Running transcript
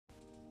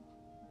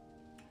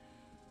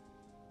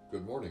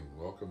Good morning.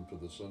 Welcome to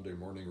the Sunday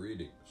morning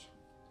readings.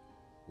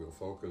 We'll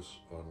focus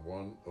on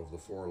one of the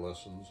 4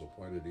 lessons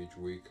appointed each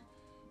week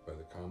by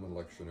the Common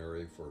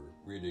Lectionary for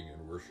reading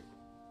and worship.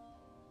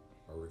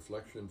 Our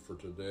reflection for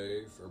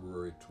today,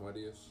 February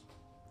 20th,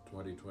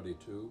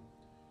 2022,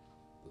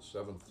 the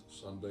 7th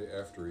Sunday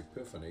after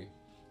Epiphany,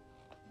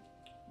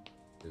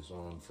 is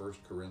on 1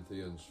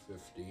 Corinthians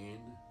 15,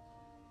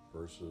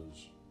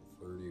 verses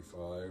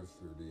 35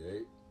 through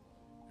 38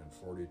 and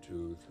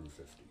 42 through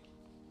 50.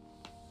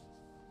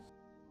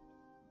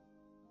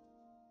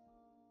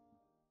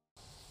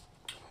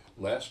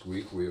 Last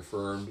week we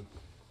affirmed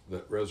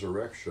that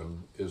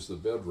resurrection is the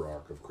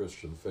bedrock of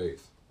Christian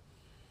faith.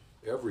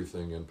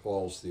 Everything in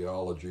Paul's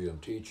theology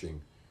and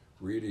teaching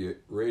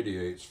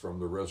radiates from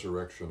the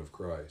resurrection of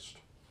Christ.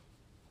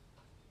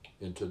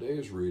 In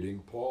today's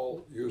reading,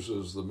 Paul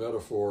uses the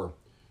metaphor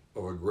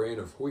of a grain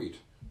of wheat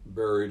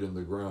buried in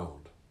the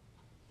ground.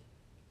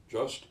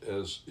 Just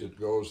as it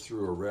goes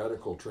through a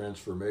radical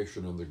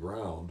transformation in the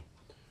ground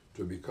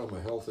to become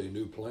a healthy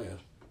new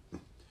plant,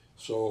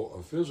 so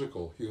a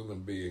physical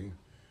human being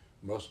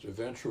must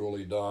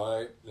eventually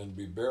die and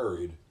be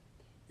buried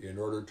in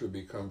order to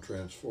become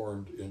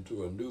transformed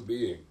into a new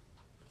being,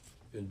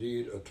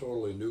 indeed a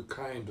totally new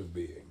kind of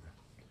being.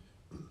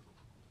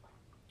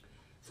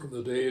 From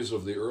the days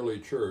of the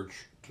early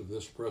church to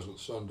this present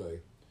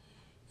Sunday,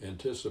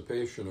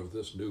 anticipation of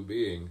this new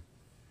being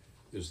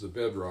is the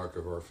bedrock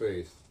of our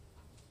faith.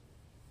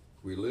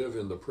 We live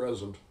in the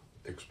present,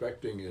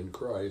 expecting in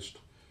Christ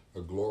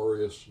a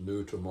glorious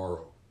new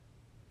tomorrow.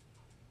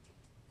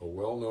 A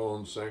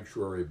well-known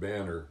sanctuary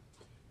banner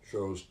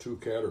shows 2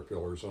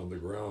 caterpillars on the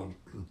ground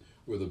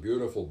with a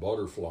beautiful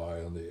butterfly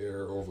in the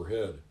air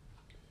overhead.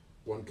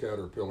 One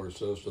caterpillar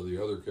says to the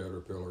other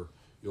caterpillar,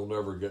 "You'll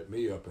never get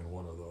me up in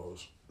one of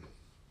those."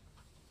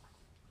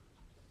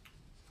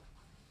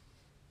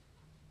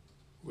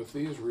 With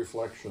these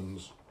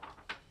reflections,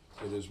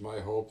 it is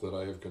my hope that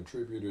I have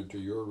contributed to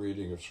your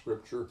reading of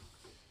Scripture,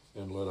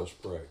 and let us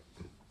pray.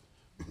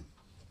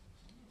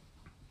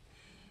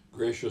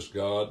 Gracious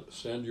God,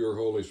 send your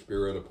Holy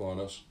Spirit upon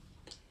us,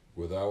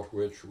 without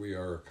which we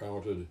are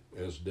accounted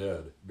as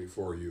dead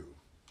before you.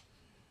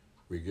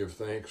 We give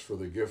thanks for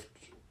the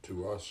gift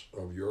to us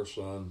of your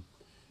Son,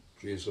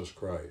 Jesus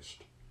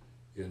Christ,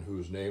 in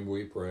whose name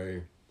we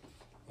pray.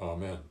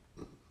 Amen.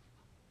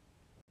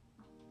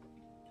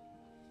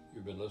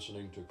 You've been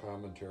listening to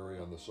commentary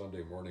on the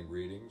Sunday morning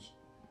readings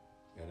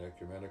and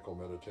ecumenical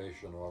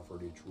meditation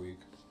offered each week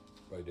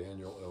by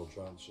Daniel L.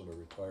 Johnson, a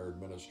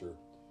retired minister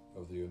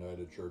of the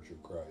United Church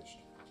of Christ.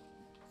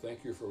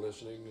 Thank you for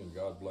listening, and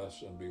God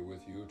bless and be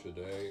with you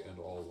today and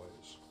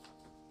always.